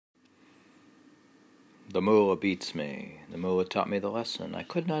The mullah beats me. The mullah taught me the lesson. I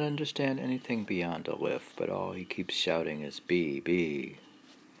could not understand anything beyond a lift, but all he keeps shouting is B, B.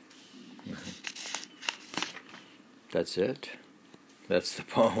 That's it? That's the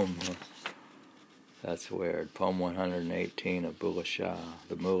poem. That's weird. Poem 118 of Bulleh Shah.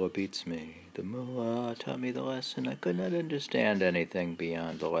 The mullah beats me. The mullah taught me the lesson. I could not understand anything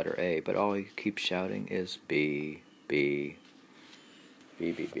beyond the letter A, but all he keeps shouting is B, B.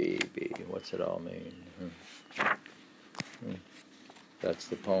 B, B, B, B. What's it all mean? That's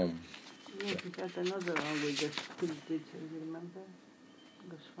the poem. Yeah, he had another one we just couldn't do, remember?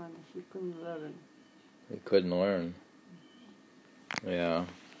 It was funny. He couldn't learn. He couldn't learn. Yeah.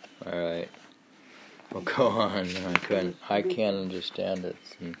 All right. Well, go on. I can't understand it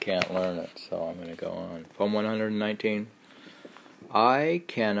and can't learn it, so I'm going to go on. Poem 119. I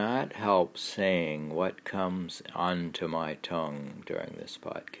cannot help saying what comes onto my tongue during this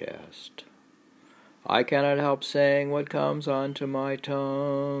podcast. I cannot help saying what comes onto my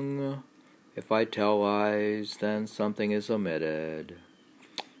tongue. If I tell lies, then something is omitted.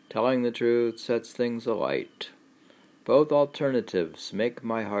 Telling the truth sets things alight. Both alternatives make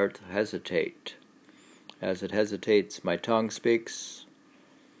my heart hesitate. As it hesitates, my tongue speaks.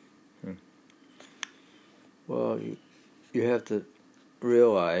 Well, you have to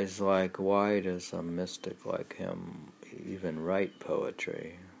realize, why does a mystic like him even write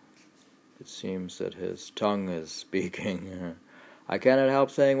poetry? It seems that his tongue is speaking. I cannot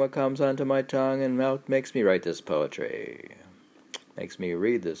help saying what comes onto my tongue, and makes me write this poetry. Makes me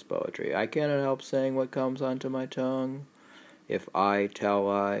read this poetry. I cannot help saying what comes onto my tongue. If I tell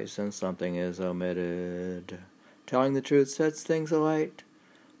lies, then something is omitted. Telling the truth sets things alight.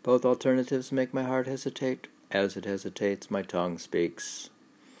 Both alternatives make my heart hesitate. As it hesitates, my tongue speaks.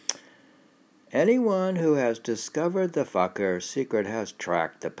 Anyone who has discovered the fakir's secret has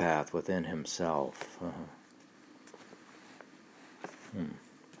tracked the path within himself.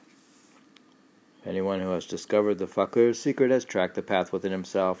 Anyone who has discovered the fakir's secret has tracked the path within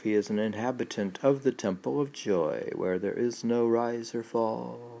himself. He is an inhabitant of the temple of joy, where there is no rise or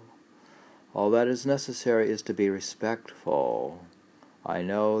fall. All that is necessary is to be respectful. I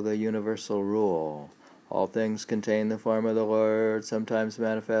know the universal rule. All things contain the form of the Lord, sometimes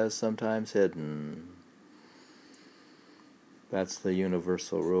manifest, sometimes hidden. That's the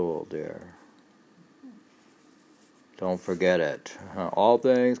universal rule, dear. Don't forget it. All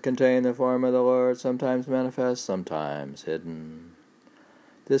things contain the form of the Lord, sometimes manifest, sometimes hidden.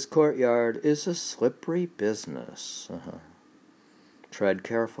 This courtyard is a slippery business. Tread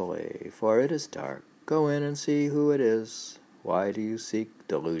carefully, for it is dark. Go in and see who it is. Why do you seek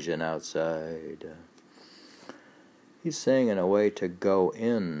delusion outside? He's saying in a way to go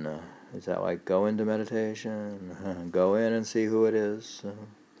in. Is that like go into meditation? Go in and see who it is.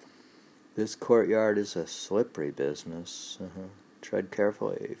 This courtyard is a slippery business. Tread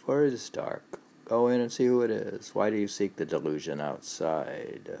carefully, for it is dark. Go in and see who it is. Why do you seek the delusion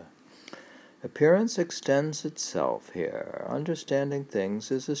outside? Appearance extends itself here. Understanding things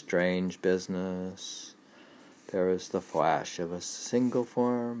is a strange business. There is the flash of a single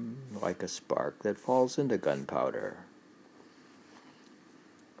form, like a spark that falls into gunpowder.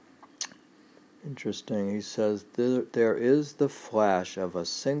 Interesting. He says, there is the flash of a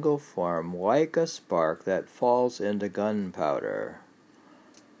single form, like a spark that falls into gunpowder.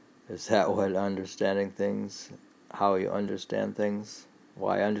 Is that what understanding things, how you understand things?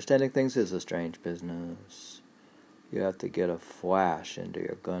 Why understanding things is a strange business. You have to get a flash into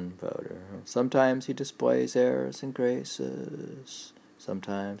your gunpowder. Sometimes he displays airs and graces.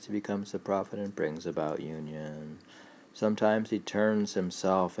 Sometimes he becomes a prophet and brings about union. Sometimes he turns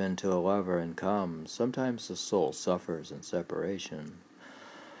himself into a lover and comes. Sometimes the soul suffers in separation.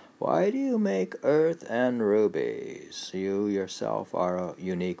 Why do you make earth and rubies? You yourself are a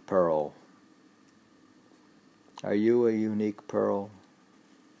unique pearl. Are you a unique pearl?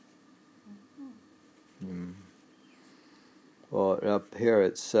 Well, up here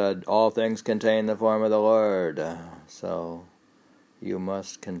it said, all things contain the form of the Lord. So you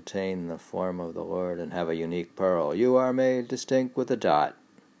must contain the form of the Lord and have a unique pearl. You are made distinct with a dot.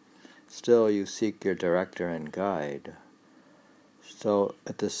 Still you seek your director and guide. So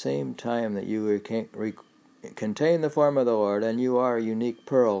at the same time that you contain the form of the Lord and you are a unique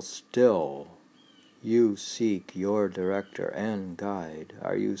pearl, still you seek your director and guide.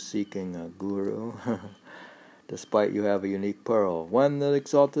 Are you seeking a guru? Despite you have a unique pearl. When the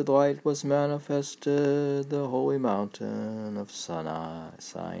exalted light was manifested, the holy mountain of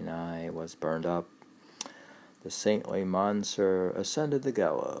Sinai was burned up. The saintly Mansur ascended the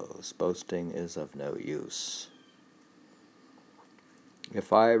gallows. Boasting is of no use.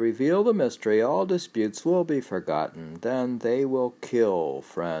 If I reveal the mystery, all disputes will be forgotten. Then they will kill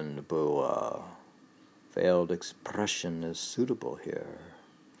friend Bullhe. Veiled expression is suitable here.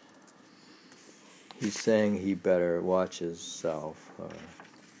 He's saying he better watch himself.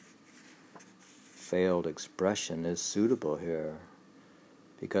 Veiled expression is suitable here.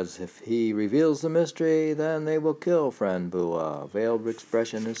 Because if he reveals the mystery, then they will kill friend Bullhe. Veiled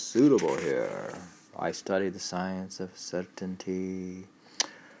expression is suitable here. I study the science of certainty,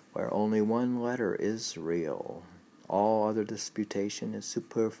 where only one letter is real. All other disputation is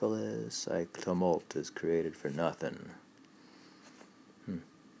superfluous. A tumult is created for nothing.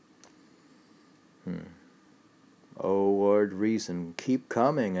 O Lord Reason, keep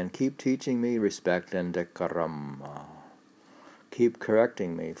coming and keep teaching me respect and decorum. Keep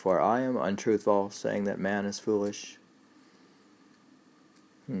correcting me, for I am untruthful, saying that man is foolish.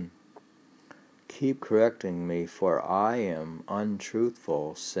 Keep correcting me, for I am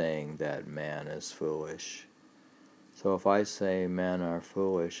untruthful, saying that man is foolish. So if I say men are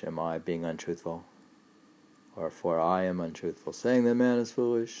foolish, am I being untruthful? Or for I am untruthful, saying that man is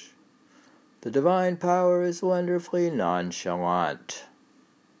foolish? The divine power is wonderfully nonchalant.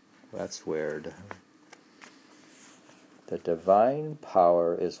 That's weird. The divine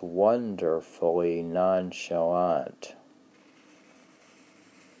power is wonderfully nonchalant.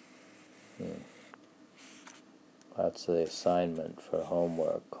 That's the assignment for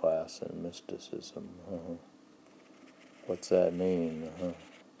homework class in mysticism. What's that mean?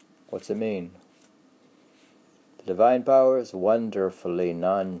 What's it mean? The divine power is wonderfully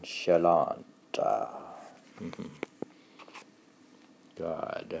nonchalant.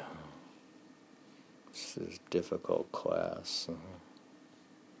 God. This is a difficult class.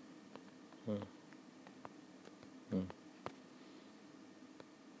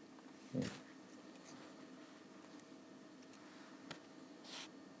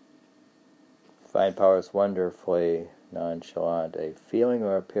 Divine power is wonderfully nonchalant, a feeling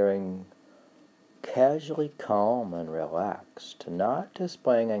or appearing casually calm and relaxed, not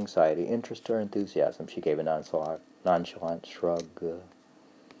displaying anxiety, interest, or enthusiasm. She gave a nonchalant shrug.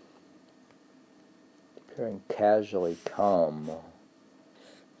 Appearing casually calm.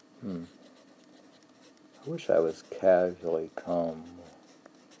 I wish I was casually calm.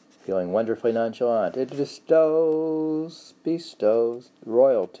 Feeling wonderfully nonchalant. It bestows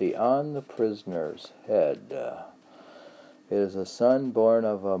royalty on the prisoner's head. It is a son born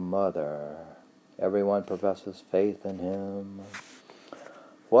of a mother. Everyone professes faith in him.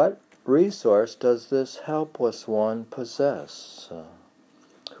 What resource does this helpless one possess?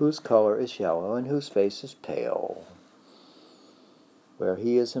 Whose color is yellow and whose face is pale? Where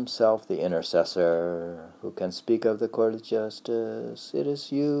he is himself the intercessor, who can speak of the court of justice. It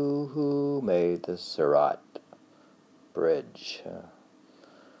is you who made the Surat bridge,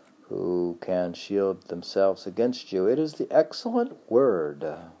 who can shield themselves against you. It is the excellent word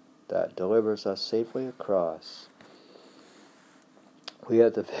that delivers us safely across. We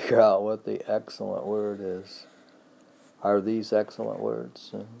have to figure out what the excellent word is. Are these excellent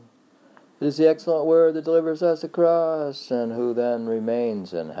words? It is the excellent word that delivers us across, and who then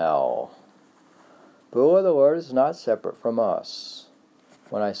remains in hell. Bullhe, the Lord, is not separate from us.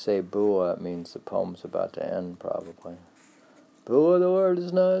 When I say Bullhe, it means the poem's about to end, probably. Bullhe, the Lord,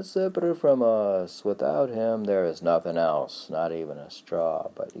 is not separate from us. Without him there is nothing else, not even a straw.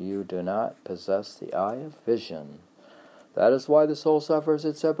 But you do not possess the eye of vision. That is why the soul suffers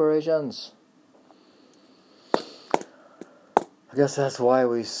its separations. I guess that's why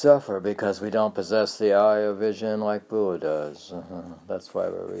we suffer, because we don't possess the eye of vision like Bullhe does. That's why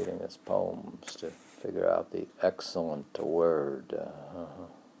we're reading his poems, to figure out the excellent word.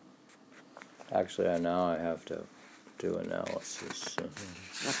 Actually, now I have to do analysis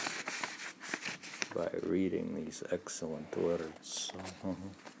by reading these excellent words.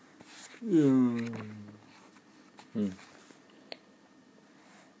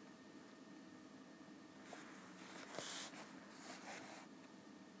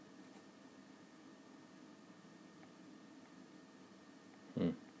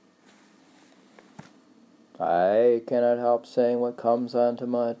 I cannot help saying what comes onto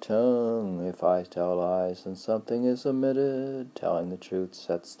my tongue. If I tell lies and something is omitted, telling the truth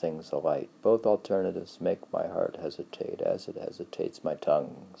sets things alight. Both alternatives make my heart hesitate. As it hesitates, my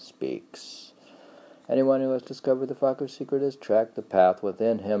tongue speaks. Anyone who has discovered the fakir's secret has tracked the path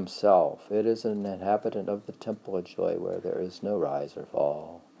within himself. It is an inhabitant of the temple of joy where there is no rise or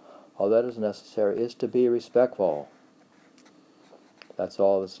fall. All that is necessary is to be respectful. That's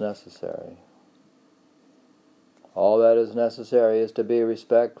all that's necessary. All that is necessary is to be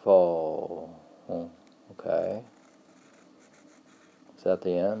respectful. Okay. Is that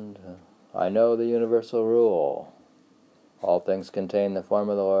the end? I know the universal rule. All things contain the form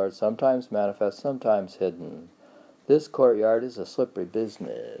of the Lord, sometimes manifest, sometimes hidden. This courtyard is a slippery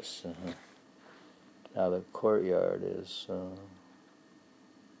business. Now the courtyard is...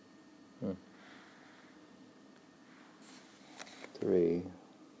 3.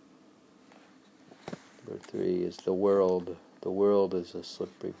 Number 3 is the world. The world is a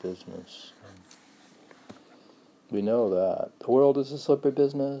slippery business. We know that. The world is a slippery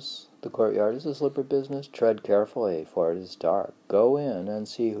business. The courtyard is a slippery business. Tread carefully, for it is dark. Go in and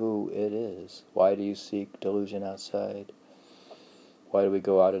see who it is. Why do you seek delusion outside? Why do we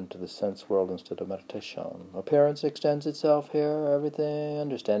go out into the sense world instead of meditation? Appearance extends itself here. Everything,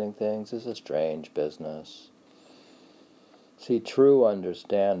 understanding things, is a strange business. See, true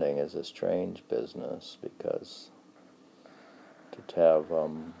understanding is a strange business, because to have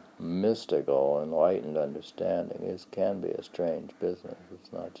mystical, enlightened understanding can be a strange business.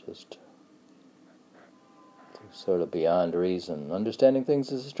 It's not just sort of beyond reason. Understanding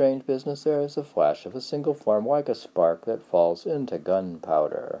things is a strange business. There is a flash of a single form, like a spark that falls into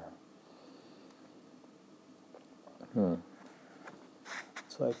gunpowder.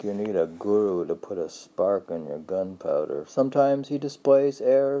 It's like you need a guru to put a spark in your gunpowder. Sometimes he displays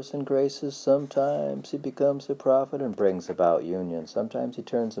airs and graces. Sometimes he becomes a prophet and brings about union. Sometimes he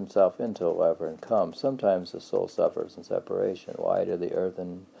turns himself into a lover and comes. Sometimes the soul suffers in separation. Why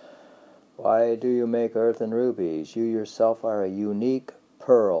do you make earth and rubies? You yourself are a unique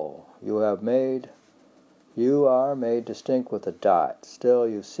pearl. You are made distinct with a dot. Still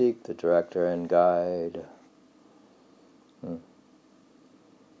you seek the director and guide.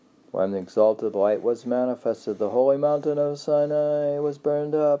 When the exalted light was manifested, the holy mountain of Sinai was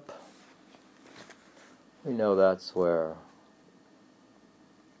burned up. We know that's where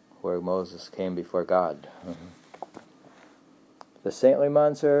Moses came before God. The saintly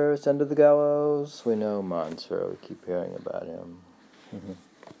Mansur ascended the gallows. We know Mansur. We keep hearing about him.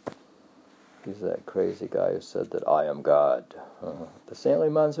 He's that crazy guy who said that I am God. The saintly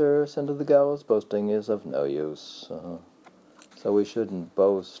Mansur ascended the gallows. Boasting is of no use. So we shouldn't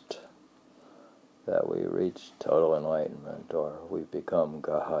boast that we reach total enlightenment or we become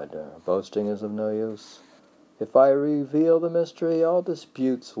God. Boasting is of no use. If I reveal the mystery, all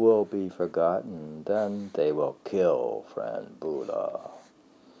disputes will be forgotten. Then they will kill friend Bullhe.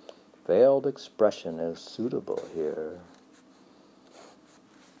 Veiled expression is suitable here.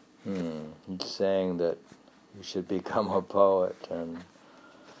 He's saying that you should become a poet and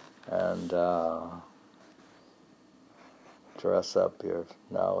dress up your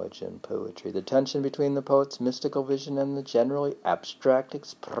knowledge in poetry. The tension between the poet's mystical vision and the generally abstract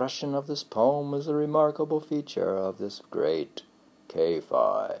expression of this poem is a remarkable feature of this great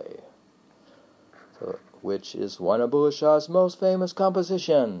kafi, which is one of Bullhe Shah's most famous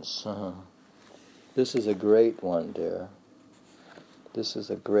compositions. This is a great one, dear. This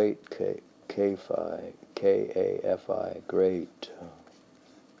is a great kafi, K-A-F-I, great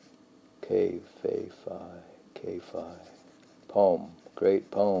kafi. Poem, great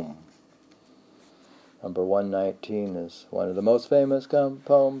poem. Number 119 is one of the most famous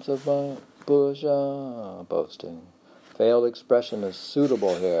poems of Bullhe Shah. Boasting. Veiled expression is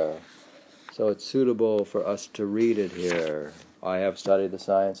suitable here. So it's suitable for us to read it here. I have studied the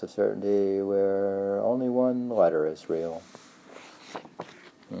science of certainty where only one letter is real.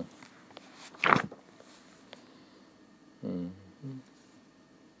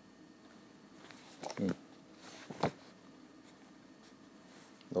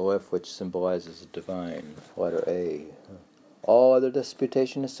 The lift which symbolizes the divine, letter A. All other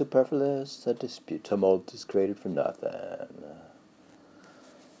disputation is superfluous. A tumult is created from nothing.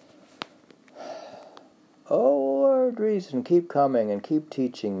 Oh Lord, reason, keep coming and keep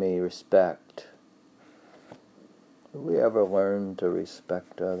teaching me respect. Will we ever learn to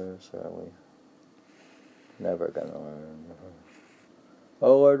respect others, or are we never going to learn?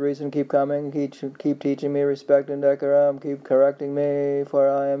 Oh Lord, reason, keep coming, keep teaching me respect and decorum, keep correcting me, for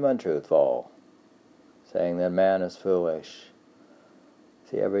I am untruthful. Saying that man is foolish.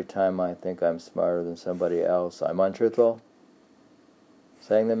 See, every time I think I'm smarter than somebody else, I'm untruthful.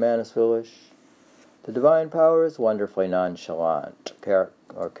 Saying that man is foolish. The divine power is wonderfully nonchalant,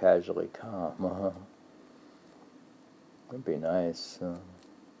 or casually calm. It'd be nice.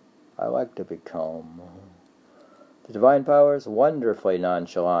 I like to be calm. The divine power is wonderfully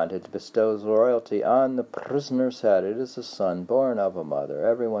nonchalant. It bestows royalty on the prisoner's head. It is a son born of a mother.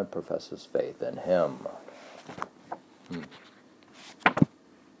 Everyone professes faith in him.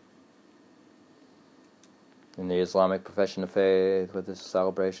 In the Islamic profession of faith, with the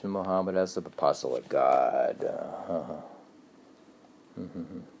celebration of Muhammad as the apostle of God.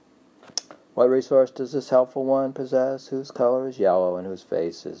 What resource does this helpful one possess, whose color is yellow and whose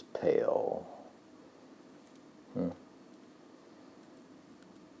face is pale?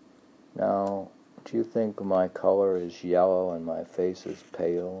 Now, do you think my color is yellow and my face is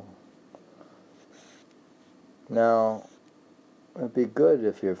pale? Now, it'd be good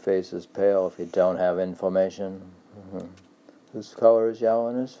if your face is pale if you don't have inflammation. Whose color is yellow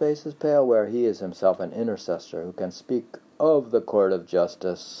and whose face is pale, where he is himself an intercessor who can speak of the court of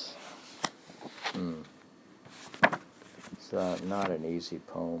justice. It's not an easy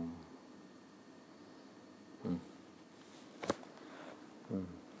poem.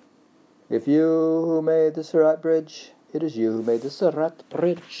 If you who made the Surat bridge, it is you who made the Surat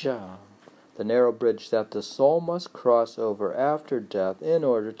bridge. The narrow bridge that the soul must cross over after death in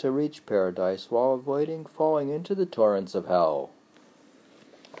order to reach paradise while avoiding falling into the torrents of hell.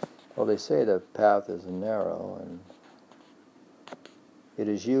 Well, they say the path is narrow, and it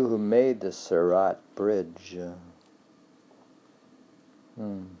is you who made the Surat bridge.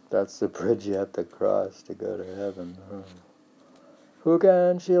 That's the bridge you have to cross to go to heaven. Who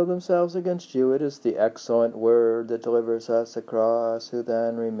can shield themselves against you? It is the excellent word that delivers us across. Who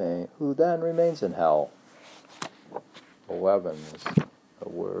then remains in hell? 11 is a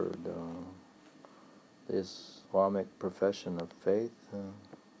word. The Islamic profession of faith.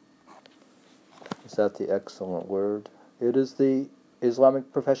 Is that the excellent word? It is the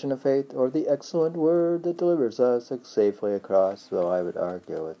Islamic profession of faith, or the excellent word that delivers us safely across. Well, I would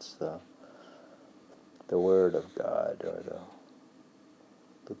argue it's the word of God, or the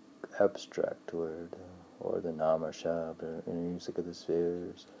abstract word, or the nama Shah, in music of the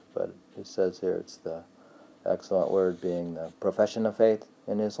spheres. But it says here it's the excellent word being the profession of faith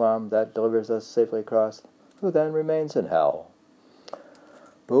in Islam that delivers us safely across. Who then remains in hell?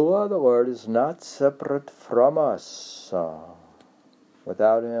 Bullhe, the Lord, is not separate from us.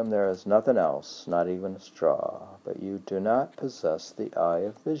 Without him there is nothing else, not even a straw. But you do not possess the eye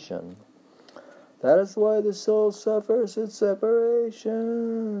of vision. That is why the soul suffers its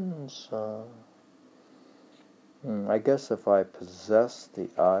separations. I guess if I possess the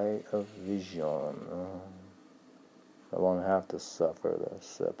eye of vision, I won't have to suffer the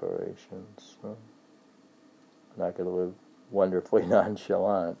separations. And I could live wonderfully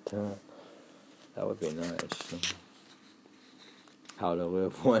nonchalant. That would be nice. How to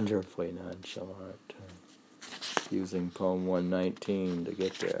live wonderfully nonchalant. Using poem 119 to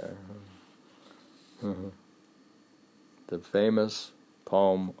get there. The famous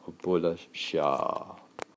poem of Bulleh Shah.